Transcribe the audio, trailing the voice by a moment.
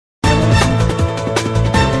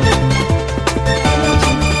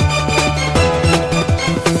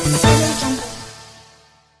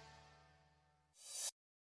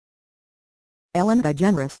Ellen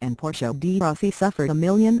DeGeneres and Portia de Rossi suffered a $1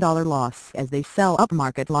 million loss as they sell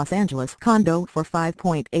upmarket Los Angeles condo for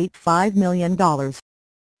 $5.85 million.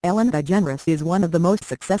 Ellen DeGeneres is one of the most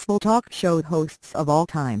successful talk show hosts of all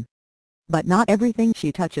time. But not everything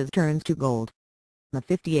she touches turns to gold. The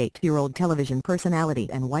 58-year-old television personality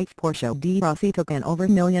and wife Portia de Rossi took an over $1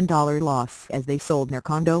 million loss as they sold their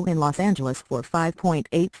condo in Los Angeles for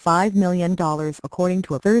 $5.85 million according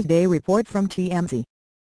to a Thursday report from TMZ.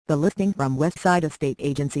 The listing from Westside Estate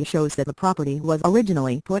Agency shows that the property was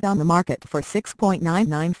originally put on the market for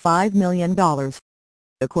 $6.995 million.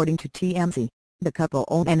 According to TMZ, the couple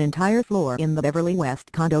owned an entire floor in the Beverly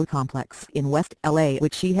West condo complex in West LA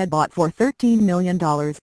which she had bought for $13 million.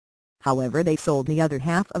 However, they sold the other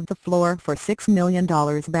half of the floor for $6 million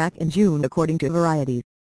back in June according to Variety.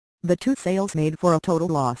 The two sales made for a total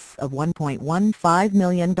loss of $1.15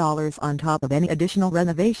 million on top of any additional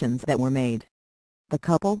renovations that were made. The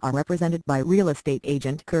couple are represented by real estate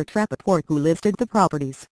agent Kurt Rappaport, who listed the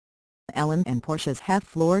properties. Ellen and Portia's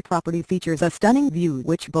half-floor property features a stunning view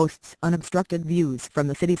which boasts unobstructed views from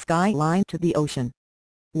the city skyline to the ocean.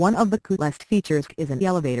 One of the coolest features is an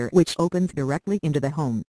elevator which opens directly into the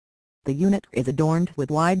home. The unit is adorned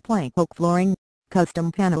with wide plank oak flooring,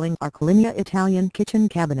 custom paneling Arcolinea Italian kitchen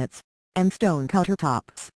cabinets, and stone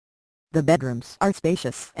countertops. The bedrooms are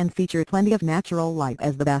spacious and feature plenty of natural light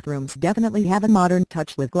as the bathrooms definitely have a modern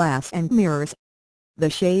touch with glass and mirrors. The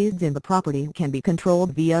shades in the property can be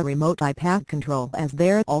controlled via remote iPad control as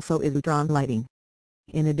there also is Utron lighting.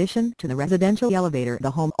 In addition to the residential elevator,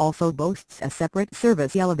 the home also boasts a separate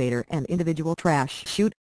service elevator and individual trash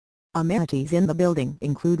chute. Amenities in the building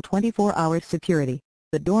include 24-hour security,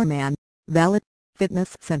 the doorman, valet,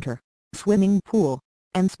 fitness center, swimming pool,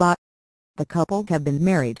 and spa. The couple have been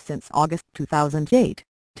married since August 2008,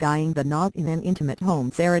 tying the knot in an intimate home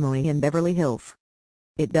ceremony in Beverly Hills.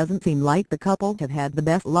 It doesn't seem like the couple have had the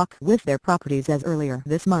best luck with their properties, as earlier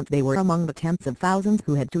this month they were among the tens of thousands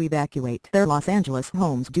who had to evacuate their Los Angeles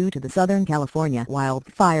homes due to the Southern California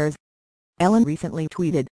wildfires. Ellen recently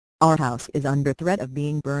tweeted, "Our house is under threat of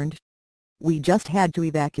being burned. We just had to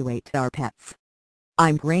evacuate our pets.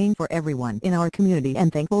 I'm praying for everyone in our community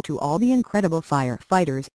and thankful to all the incredible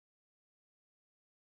firefighters,